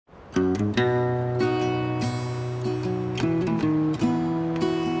Hey,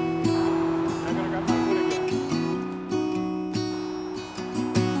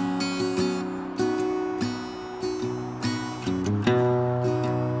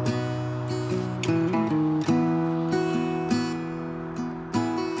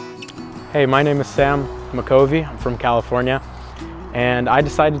 my name is Sam McCovey. I'm from California, and I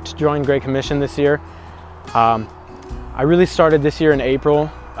decided to join Great Commission this year. I really started this year in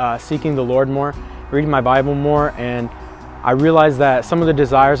April, seeking the Lord more, reading my Bible more, and I realized that some of the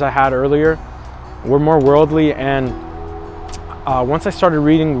desires I had earlier were more worldly, and once I started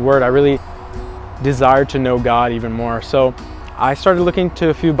reading the Word, I really desired to know God even more. So I started looking to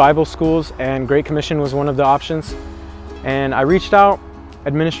a few Bible schools, and Great Commission was one of the options, and I reached out.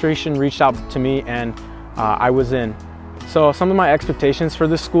 Administration reached out to me, and I was in. So some of my expectations for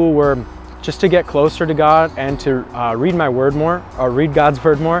this school were just to get closer to God and to read my word more, or read God's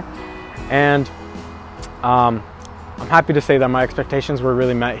word more. And I'm happy to say that my expectations were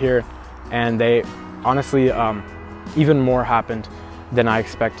really met here, and they honestly even more happened than I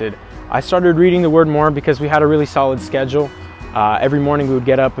expected. I started reading the word more because we had a really solid schedule. Every morning we would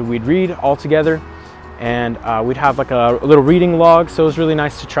get up and we'd read all together, and we'd have like a little reading log, so it was really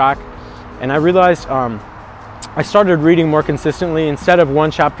nice to track. And I realized I started reading more consistently. Instead of one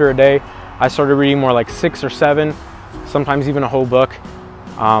chapter a day, I started reading more like 6 or 7, sometimes even a whole book.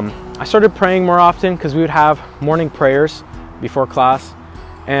 I started praying more often because we would have morning prayers before class.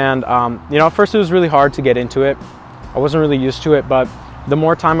 And you know, at first it was really hard to get into it. I wasn't really used to it, but the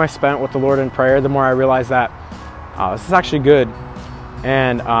more time I spent with the Lord in prayer, the more I realized that this is actually good.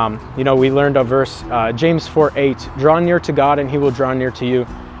 And you know, we learned a verse, James 4:8, draw near to God and he will draw near to you.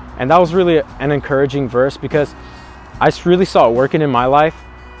 And that was really an encouraging verse because I really saw it working in my life.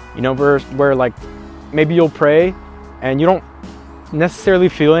 You know, where like maybe you'll pray and you don't necessarily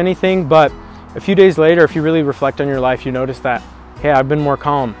feel anything, but a few days later, if you really reflect on your life, you notice that, hey, I've been more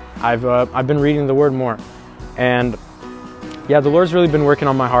calm. I've been reading the word more. And yeah, the Lord's really been working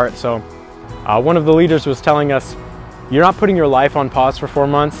on my heart. So one of the leaders was telling us, you're not putting your life on pause for 4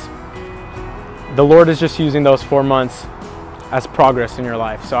 months. The Lord is just using those 4 months as progress in your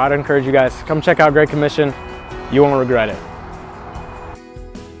life. So I'd encourage you guys, come check out Great Commission. You won't regret it.